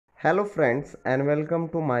Hello friends and welcome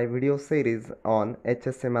to my video series on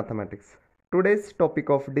H.S.C. Mathematics. Today's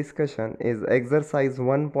topic of discussion is exercise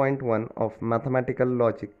 1.1 of mathematical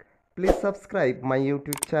logic. Please subscribe my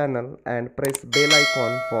YouTube channel and press bell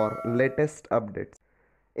icon for latest updates.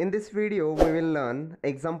 In this video we will learn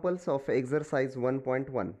examples of exercise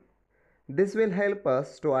 1.1. This will help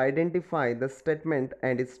us to identify the statement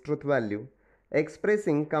and its truth value,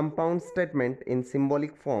 expressing compound statement in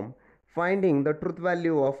symbolic form, finding the truth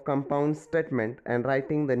value of compound statement and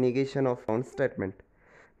writing the negation of compound statement.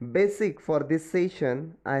 Basic for this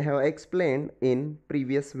session I have explained in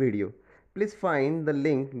previous video. Please find the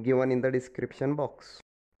link given in the description box.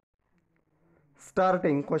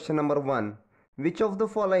 Starting question number 1. Which of the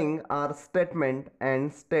following are statement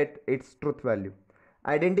and state its truth value?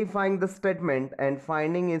 Identifying the statement and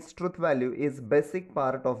finding its truth value is basic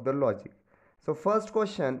part of the logic. So first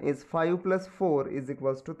question is 5 plus 4 is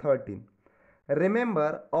equals to 13.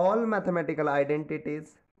 Remember all mathematical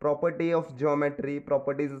identities, property of geometry,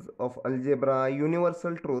 properties of algebra,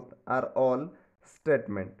 universal truth are all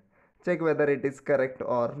statement. Check whether it is correct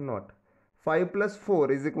or not. 5 plus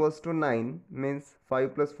 4 is equals to 9 means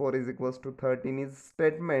 5 plus 4 is equals to 13 is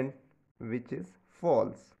statement which is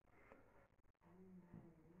false.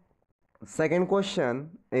 Second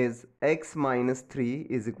question is x minus 3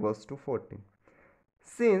 is equals to 14.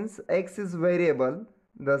 Since x is variable,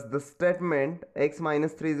 thus the statement x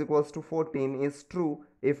minus 3 is equals to 14 is true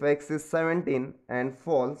if x is 17 and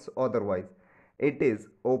false otherwise. It is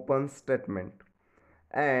open statement.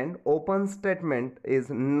 And open statement is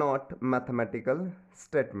not mathematical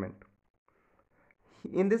statement.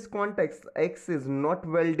 In this context, x is not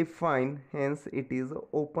well defined, hence it is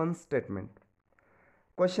open statement.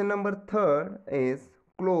 Question number 3 is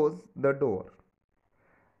close the door.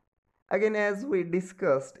 Again, as we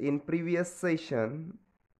discussed in previous session,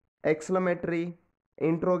 exclamatory,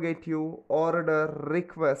 interrogative, order,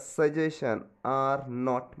 request, suggestion are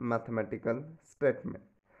not mathematical statement.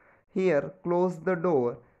 Here, close the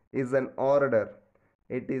door is an order.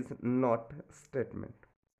 It is not statement.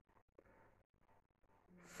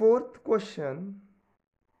 Fourth question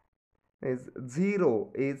is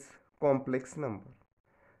 0 is complex number.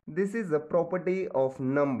 This is a property of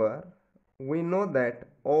number. We know that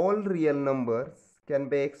all real numbers can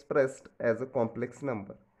be expressed as a complex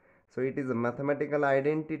number. So it is a mathematical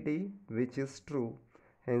identity which is true.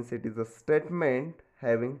 Hence it is a statement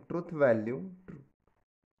having truth value true.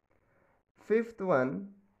 Fifth one,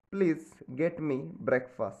 please get me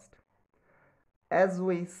breakfast. As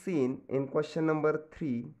we seen in question number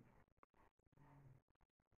 3,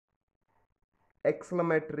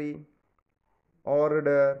 exclamatory,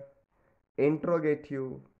 order,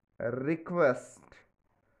 interrogative, request,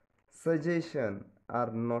 suggestion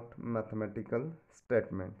are not mathematical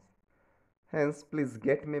statements. Hence, please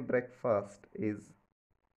get me breakfast is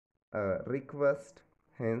a request,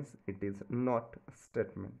 hence it is not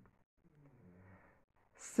statement.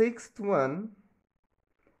 Sixth one,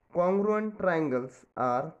 congruent triangles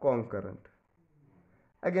are concurrent.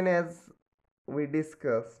 Again, as we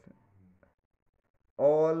discussed,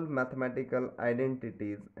 all mathematical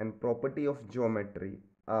identities and property of geometry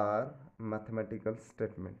are mathematical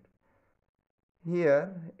statement. Here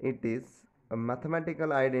it is a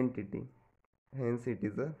mathematical identity, hence it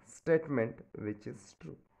is a statement which is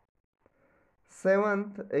true.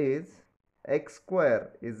 Seventh is x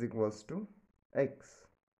square is equals to x.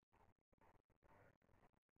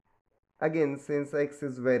 Again, since x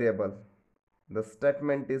is variable, the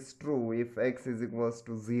statement is true if x is equals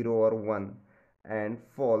to 0 or 1 and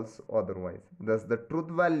false otherwise. Thus the truth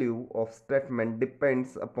value of statement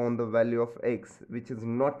depends upon the value of x which is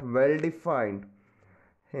not well defined.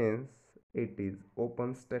 Hence it is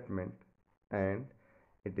open statement and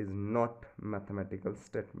it is not mathematical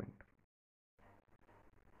statement.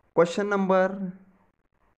 Question number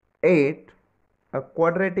 8. A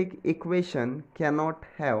quadratic equation cannot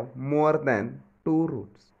have more than 2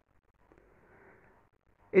 roots.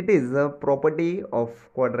 It is a property of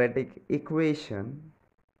quadratic equation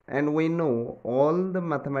and we know all the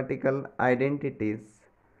mathematical identities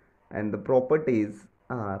and the properties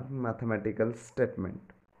are mathematical statement.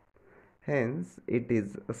 Hence it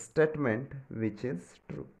is a statement which is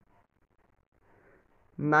true.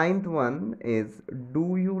 Ninth one is,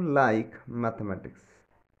 do you like mathematics?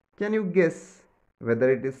 Can you guess whether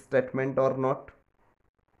it is statement or not?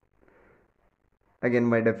 Again,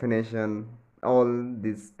 by definition, all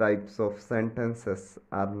these types of sentences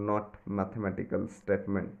are not mathematical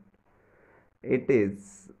statement. It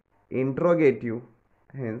is interrogative,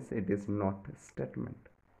 hence it is not statement.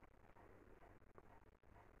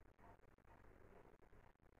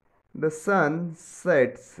 The sun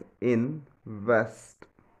sets in west.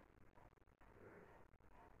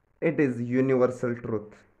 It is universal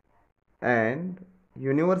truth, and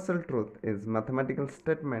universal truth is mathematical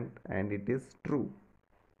statement and it is true.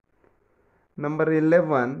 Number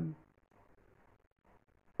 11,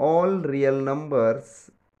 all real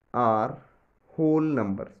numbers are whole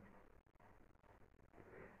numbers.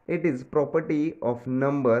 It is property of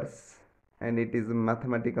numbers and it is a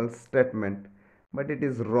mathematical statement, but it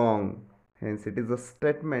is wrong. Hence it is a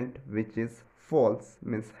statement which is false,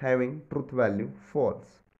 means having truth value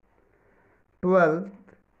false. 12th,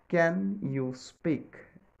 can you speak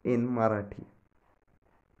in Marathi?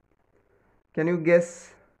 Can you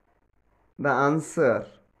guess the answer?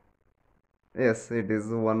 Yes, it is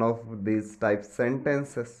one of these type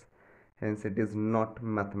sentences. Hence it is not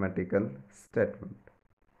mathematical statement.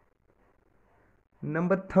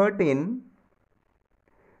 Number 13,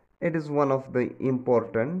 it is one of the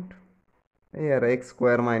important. Here x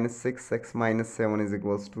square minus 6x minus 7 is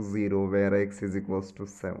equals to 0, where x is equals to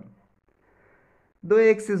 7. Though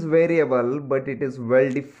x is variable, but it is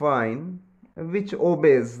well defined, which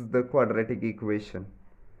obeys the quadratic equation.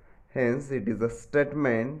 Hence it is a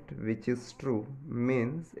statement which is true,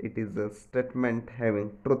 means it is a statement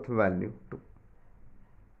having truth value 2.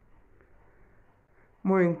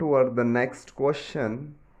 Moving toward the next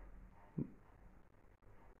question.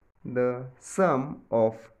 The sum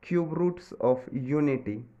of cube roots of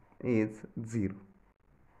unity is 0.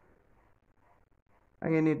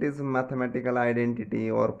 Again, it is mathematical identity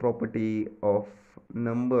or property of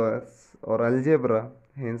numbers or algebra.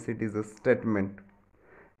 Hence it is a statement.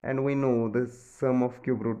 And we know the sum of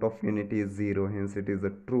cube root of unity is 0. Hence it is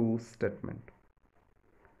a true statement.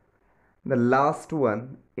 The last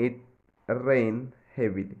one, it rain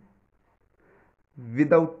heavily.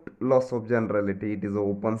 Without loss of generality, it is an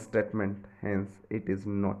open statement. Hence it is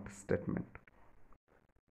not statement.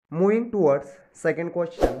 Moving towards second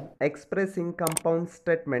question, expressing compound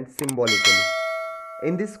statement symbolically.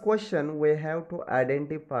 In this question, we have to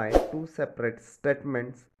identify two separate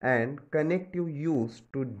statements and connective used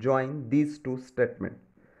to join these two statements.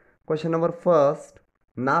 Question number first,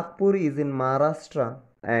 Nagpur is in Maharashtra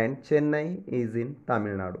and Chennai is in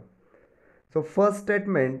Tamil Nadu. So first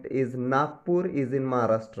statement is Nagpur is in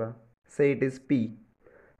Maharashtra. Say it is P.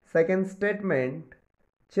 Second statement,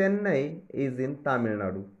 Chennai is in Tamil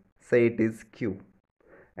Nadu. Say it is Q.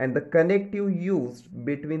 And the connective used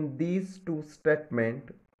between these two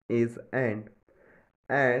statements is and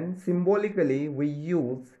symbolically we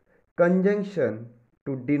use conjunction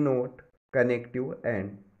to denote connective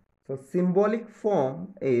and. So symbolic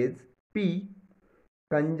form is P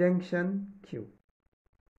conjunction Q.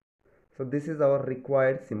 So this is our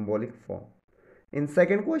required symbolic form. In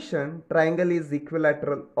second question, triangle is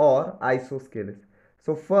equilateral or isosceles.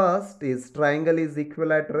 So first is triangle is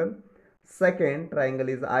equilateral, second triangle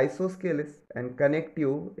is isosceles, and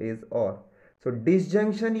connective is or. So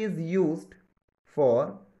disjunction is used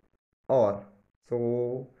for or.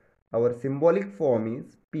 So our symbolic form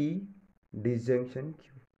is P disjunction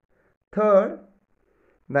Q. Third,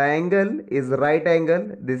 the angle is right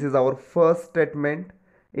angle. This is our first statement.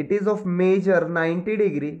 It is of measure 90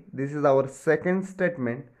 degree. This is our second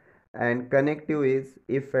statement. And connective is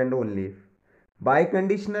if and only if.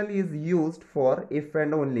 Biconditional is used for if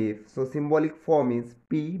and only if. So symbolic form is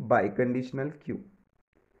P biconditional Q.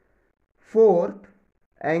 Fourth,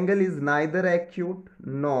 angle is neither acute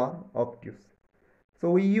nor obtuse. So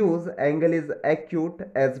we use angle is acute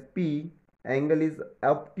as P, angle is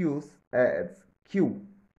obtuse as Q,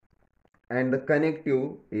 and the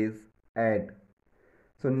connective is add.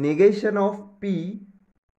 So negation of P,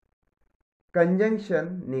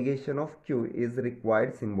 conjunction negation of Q is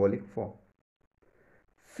required symbolic form.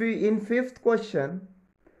 In fifth question,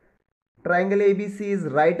 triangle ABC is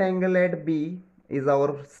right angle at B is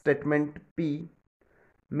our statement P.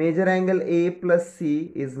 Major angle A plus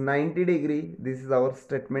C is 90 degree. This is our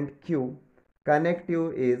statement Q.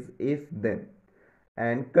 Connective is if then.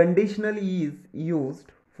 And conditional is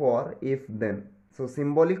used for if then. So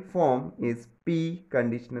symbolic form is P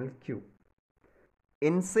conditional Q.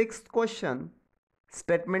 In sixth question,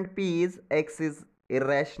 statement P is X is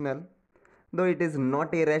irrational. Though it is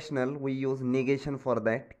not irrational, we use negation for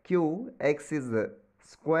that. Q, X is the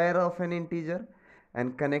square of an integer,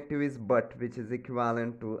 and connective is but, which is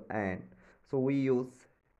equivalent to and. So we use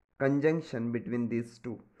conjunction between these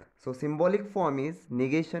two. So symbolic form is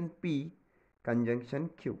negation P conjunction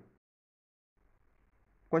Q.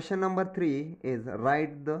 Question number 3 is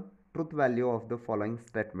write the truth value of the following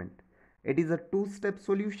statement. It is a two-step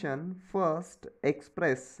solution. First,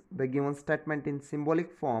 express the given statement in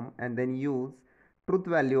symbolic form and then use truth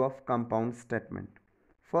value of compound statement.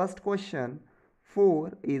 First question,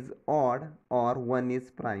 4 is odd or 1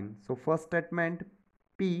 is prime. So first statement,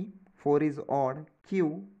 P, 4 is odd,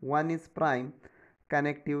 Q, 1 is prime,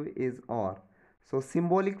 connective is OR. So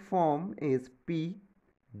symbolic form is P,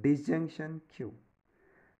 disjunction Q.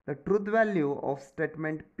 The truth value of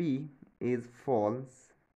statement P is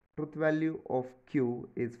false. Truth value of Q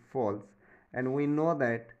is false. And we know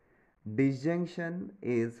that disjunction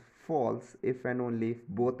is false if and only if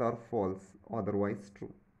both are false, otherwise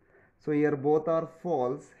true. So here both are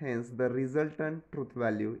false, hence the resultant truth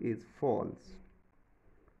value is false.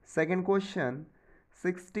 Second question,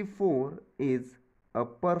 64 is a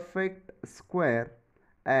perfect square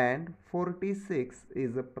and 46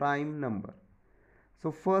 is a prime number.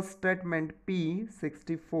 So first statement P,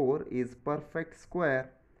 64 is perfect square,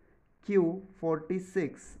 Q,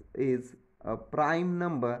 46 is a prime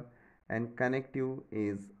number, and connective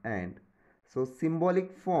is AND. So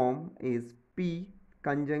symbolic form is P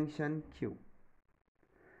conjunction Q.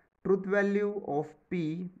 Truth value of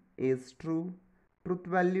P is true, truth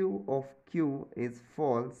value of Q is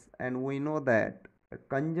false, and we know that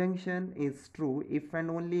conjunction is true if and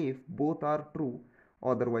only if both are true,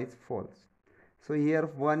 otherwise false. So here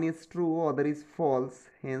one is true, other is false,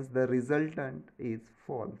 hence the resultant is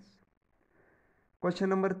false. Question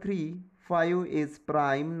number 3, 5 is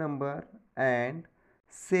prime number and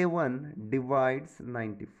 7 divides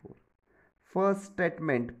 94. First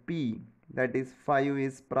statement P, that is 5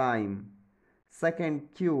 is prime. Second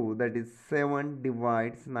Q, that is 7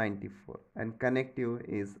 divides 94, and connective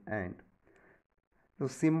is AND. So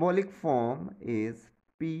symbolic form is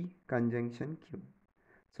P conjunction Q.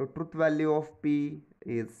 So truth value of P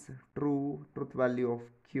is true, truth value of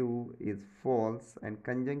Q is false, and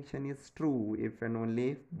conjunction is true if and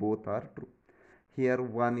only if both are true. Here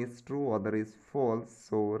one is true, other is false,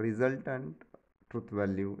 so resultant truth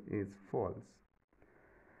value is false.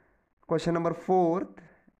 Question number 4,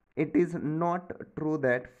 it is not true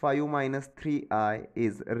that 5 minus 3i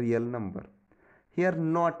is a real number. Here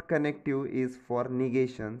not connective is for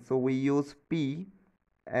negation, so we use P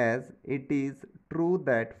as it is true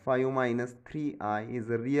that 5 minus 3i is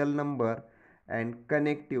a real number and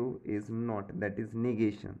connective is not, that is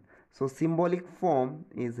negation. So symbolic form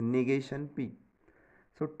is negation P.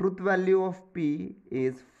 So truth value of P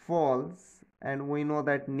is false, and we know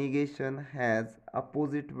that negation has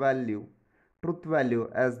opposite value, truth value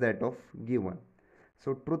as that of given.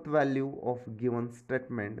 So truth value of given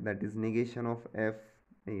statement, that is negation of F,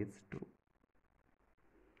 is true.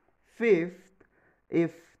 Fifth,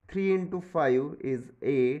 if 3 into 5 is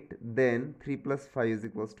 8, then 3 plus 5 is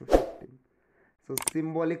equals to 15. So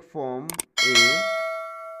symbolic form is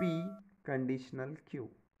P conditional Q.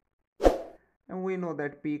 And we know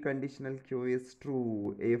that P conditional Q is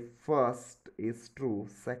true if first is true,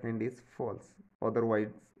 second is false, otherwise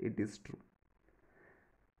it is true.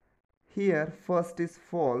 Here first is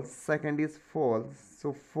false, second is false,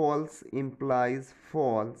 so false implies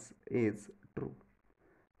false is true.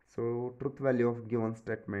 So truth value of given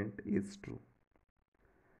statement is true.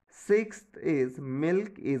 Sixth is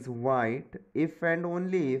milk is white if and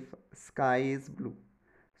only if sky is blue.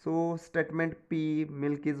 So statement P,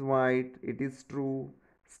 milk is white, it is true.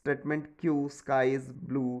 Statement Q, sky is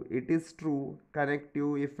blue, it is true.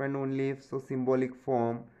 Connective if and only if, so symbolic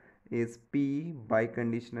form is P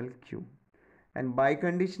biconditional Q. And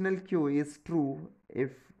biconditional Q is true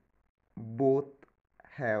if both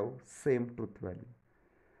have same truth value.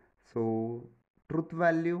 So truth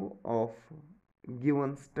value of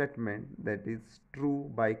given statement, that is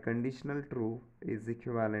true by conditional true, is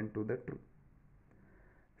equivalent to the true.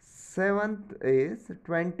 Seventh is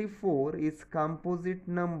 24 is composite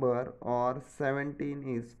number or 17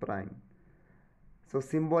 is prime. So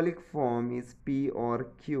symbolic form is P or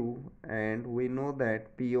Q, and we know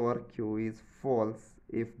that P or Q is false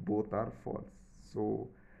if both are false. So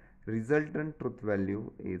resultant truth value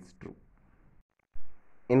is true.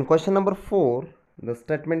 In question number 4, the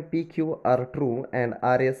statement PQ are true and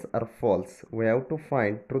RS are false. We have to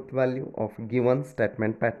find truth value of given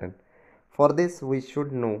statement pattern. For this, we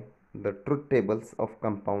should know the truth tables of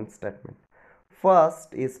compound statement.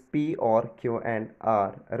 First is P or Q and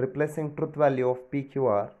R. Replacing truth value of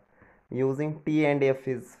PQR using T and F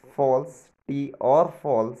is false, T or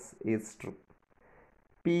false is true.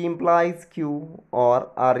 P implies Q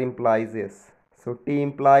or R implies S. So T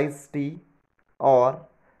implies T or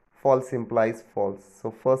false implies false.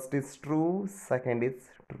 So first is true, second is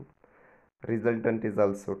true. Resultant is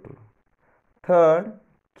also true. Third,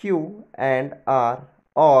 Q and R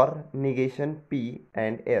or negation P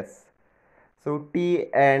and S. So T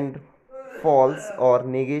and false or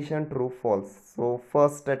negation true false. So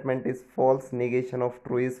first statement is false, negation of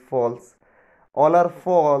true is false. All are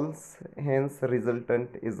false, hence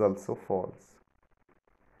resultant is also false.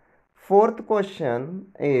 Fourth question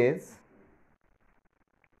is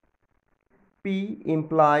P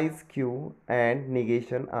implies Q and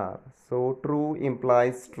negation R. So true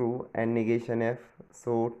implies true and negation F.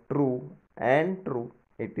 So true and true,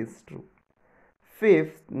 it is true.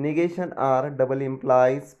 Fifth, negation R double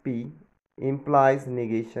implies P implies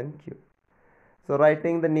negation Q. So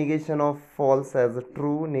writing the negation of false as a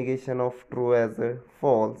true, negation of true as a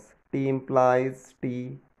false. T implies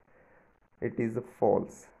T, it is a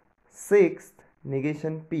false. Sixth,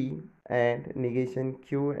 negation P and negation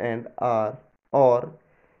Q and R, or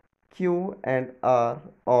Q and R,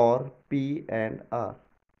 or P and R.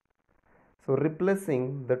 So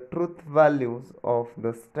replacing the truth values of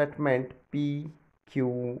the statement P,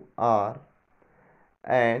 Q, R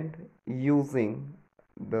and using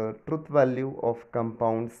the truth value of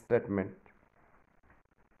compound statement.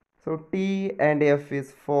 So T and F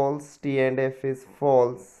is false, T and F is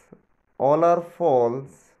false, all are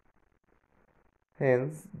false,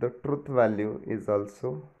 hence the truth value is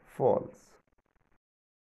also false.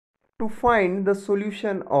 To find the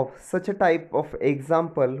solution of such a type of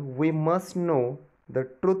example, we must know the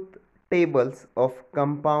truth tables of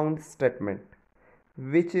compound statement,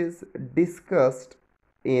 which is discussed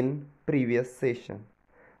in previous session.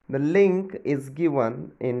 The link is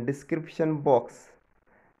given in description box.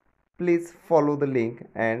 Please follow the link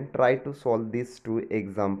and try to solve these two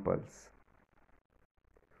examples.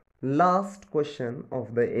 Last question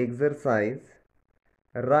of the exercise.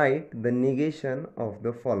 Write the negation of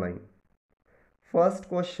the following. First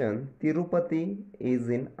question, Tirupati is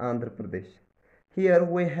in Andhra Pradesh. Here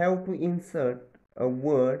we have to insert a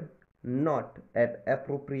word not at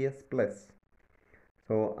appropriate place.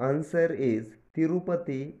 So answer is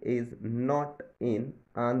Tirupati is not in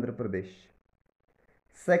Andhra Pradesh.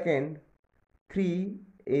 Second, 3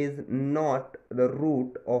 is not the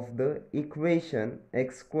root of the equation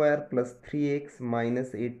x square plus 3x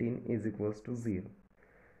minus 18 is equals to 0.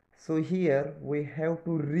 So here we have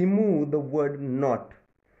to remove the word not.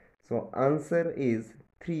 So answer is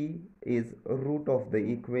 3 is root of the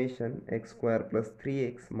equation x square plus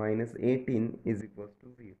 3x minus 18 is equals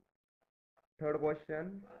to 0. Third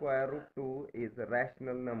question, square root 2 is a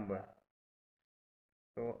rational number.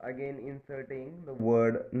 So again inserting the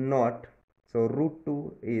word not. So root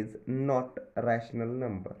 2 is not a rational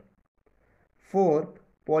number. Fourth,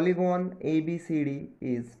 polygon ABCD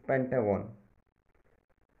is pentagon.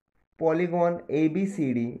 Polygon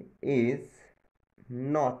ABCD is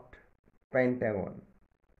not pentagon.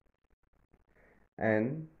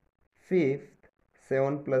 And fifth,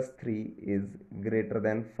 7 plus 3 is greater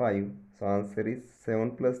than 5. So answer is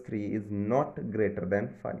 7 plus 3 is not greater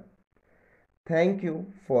than 5. Thank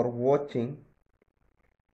you for watching.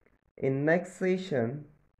 In next session,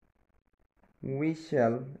 we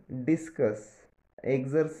shall discuss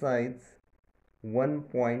exercise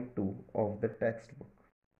 1.2 of the textbook.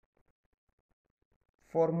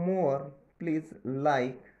 For more, please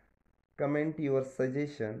like, comment your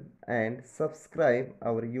suggestion and subscribe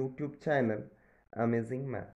our YouTube channel Amazing Math.